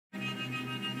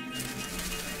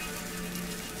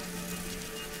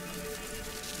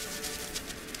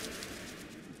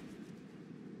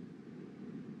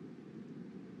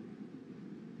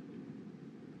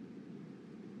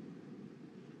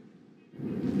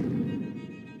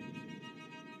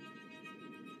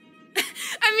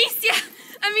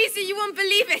Amicia, you won't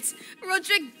believe it.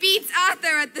 Roderick beats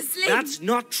Arthur at the sling. That's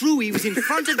not true. He was in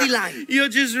front of the line. You're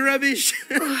just rubbish.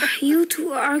 You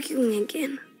two are arguing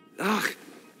again. Ugh,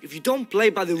 if you don't play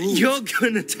by the rules... You're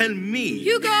gonna tell me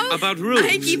Hugo! about rules.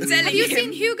 I keep telling you. Have you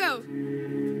seen Hugo?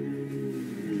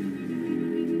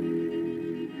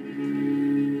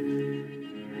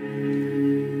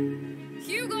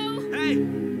 Hugo! Hey!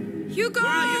 Hugo!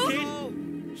 Where are you, kid?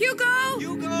 Hugo!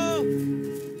 Hugo!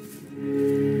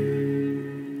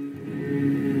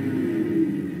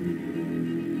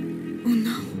 Oh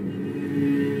no.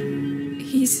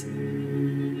 He's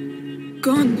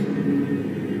gone.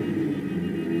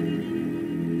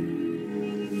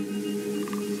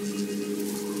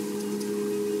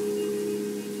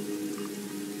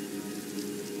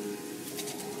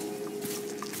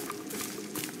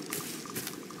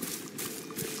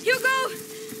 Hugo!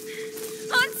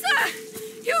 Answer!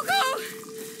 Hugo!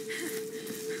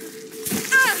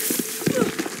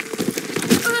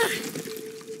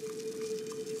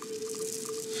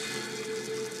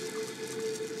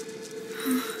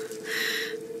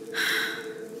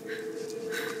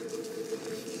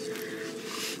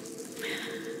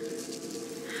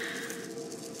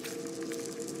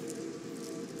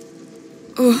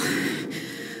 Oh,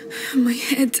 my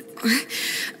head.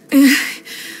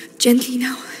 Gently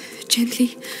now,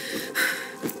 gently.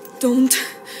 Don't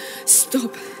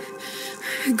stop.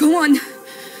 Go on.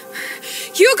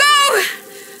 Hugo!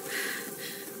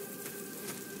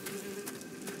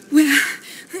 Where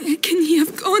can he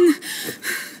have gone?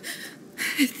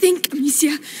 Think,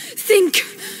 Amicia, think.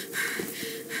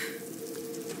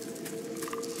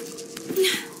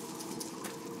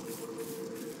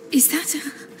 Is that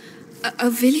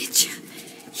a village?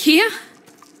 Here?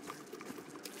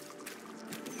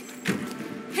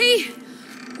 Hey,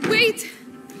 wait!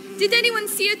 Did anyone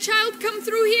see a child come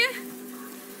through here?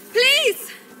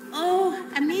 Please! Oh,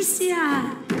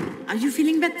 Amicia! Are you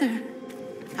feeling better?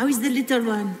 How is the little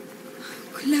one?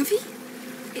 Lavi?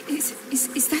 Is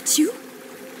that you?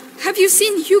 Have you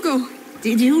seen Hugo?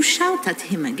 Did you shout at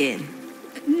him again?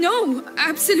 No,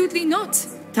 absolutely not.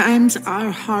 Times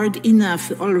are hard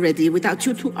enough already without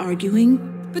you two arguing.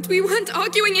 But we weren't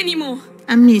arguing anymore.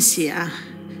 Amicia,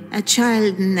 a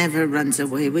child never runs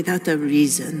away without a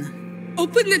reason.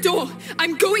 Open the door.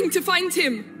 I'm going to find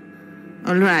him.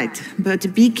 All right,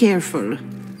 but be careful.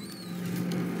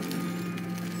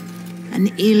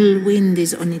 An ill wind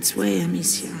is on its way,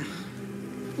 Amicia.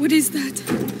 What is that?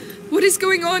 What is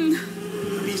going on?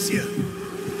 Amicia,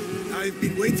 I've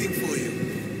been waiting for you.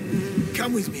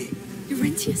 Come with me.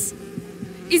 Laurentius?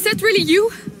 Is that really you?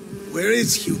 Where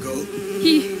is Hugo?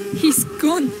 He's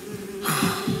gone.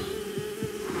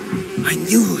 I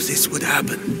knew this would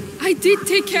happen. I did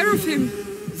take care of him.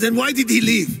 Then why did he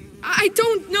leave? I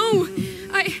don't know.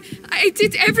 I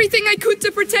did everything I could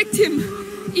to protect him.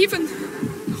 Even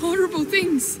horrible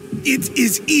things. It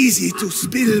is easy to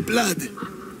spill blood,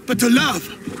 but to love,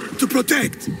 to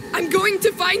protect. I'm going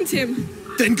to find him.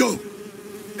 Then go,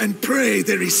 and pray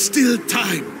there is still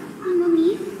time.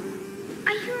 Mommy,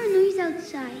 I hear a noise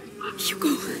outside.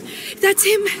 Hugo, that's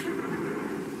him.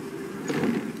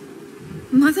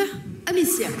 Mother?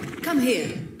 Amicia, come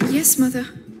here. Yes, Mother.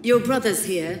 Your brother's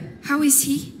here. How is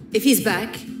he? If he's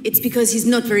back, it's because he's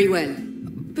not very well.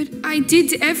 But I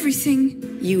did everything.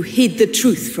 You hid the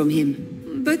truth from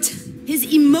him. But... His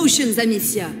emotions,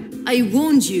 Amicia. I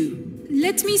warned you.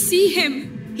 Let me see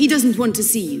him. He doesn't want to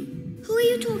see you. Who are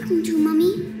you talking to,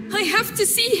 Mommy? I have to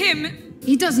see him.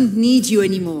 He doesn't need you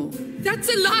anymore. That's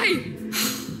a lie.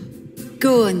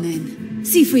 Go on then.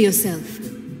 See for yourself.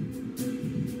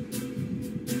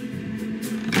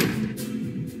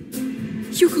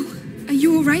 Hugo, are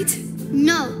you all right?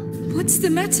 No. What's the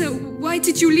matter? Why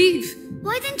did you leave?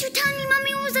 Why didn't you tell me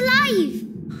Mommy was alive?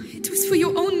 It was for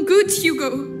your own good,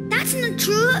 Hugo. That's not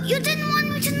true. You didn't want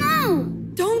me to know.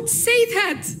 Don't say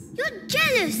that. You're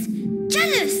jealous.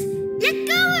 Jealous. Let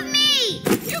go of me.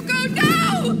 Hugo,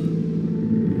 no!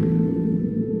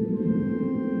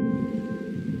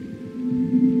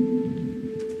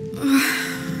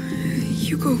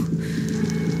 Hugo.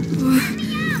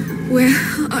 Where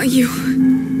are you?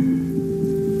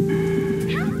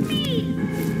 Help me.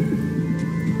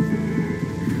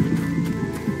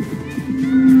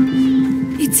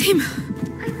 It's him.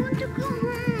 I want to go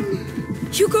home.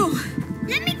 Hugo.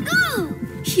 Let me go.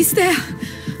 He's there.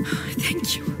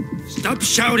 Thank you. Stop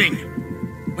shouting!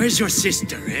 Where's your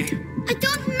sister, eh? I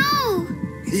don't know.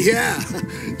 Yeah,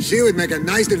 she would make a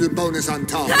nice little bonus on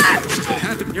top.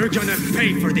 You're gonna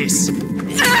pay for this.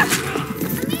 Amicia.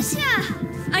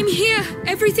 I'm here.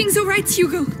 Everything's all right,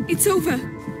 Hugo. It's over.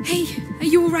 Hey, are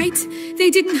you all right? They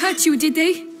didn't hurt you, did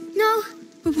they? No,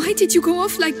 But why did you go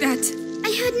off like that?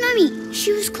 I heard Mummy.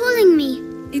 She was calling me.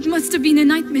 It must have been a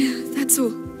nightmare, that's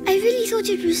all. I really thought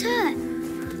it was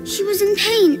her. She was in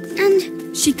pain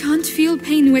and... She can't feel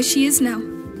pain where she is now.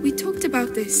 We talked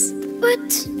about this.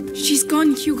 But... She's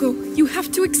gone, Hugo. You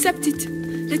have to accept it.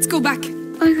 Let's go back.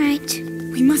 All right.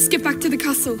 We must get back to the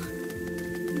castle.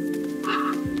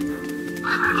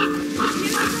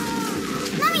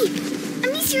 Mummy!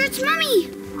 Amicia, it's Mummy!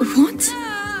 What?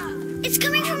 It's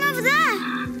coming from over there.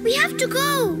 We have to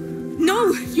go.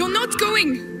 No, you're not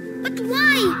going. But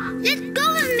why? Let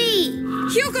go of me.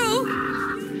 Hugo!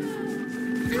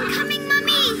 I'm coming,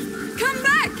 Mummy. Come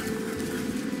back!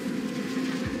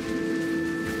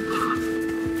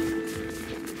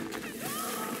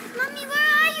 Mummy, where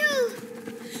are you?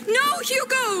 No,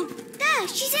 Hugo! There,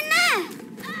 she's in there.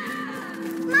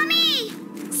 Mummy!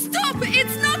 Stop!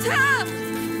 It's not her!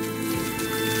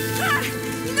 Ah,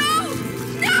 no!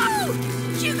 No!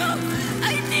 Hugo,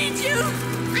 I need you!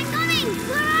 I'm coming.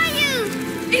 Where are you?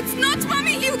 It's not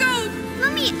Mummy, Hugo!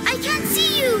 Mummy, I can't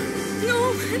see you.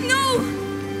 No, no!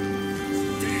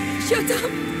 Shut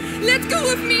up! Let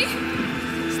go of me!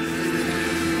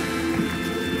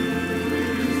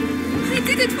 I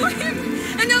did it for him,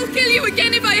 and I'll kill you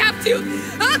again if I have to!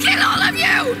 I'll kill all of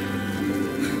you!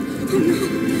 Oh no!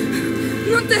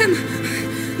 Not them!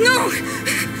 No!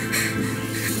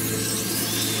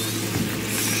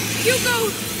 Hugo!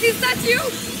 Is that you?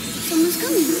 Someone's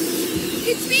coming.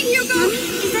 It's me, Hugo! Mummy,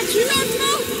 is that you? Don't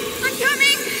move! I'm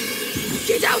coming!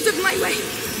 Get out of my way!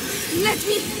 Let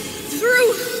me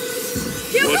through!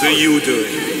 Hugo! What are you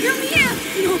doing? Come here!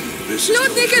 No! This is no,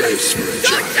 no Nicholas! place for a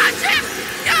Don't touch him!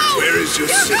 No! Where is your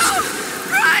Hugo! sister?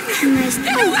 Run! Nice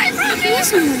Get away from me! There is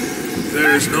someone.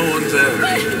 There is no one there.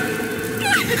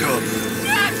 Come,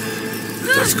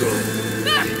 let us go.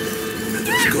 Let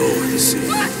us go and see.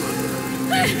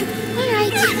 All right.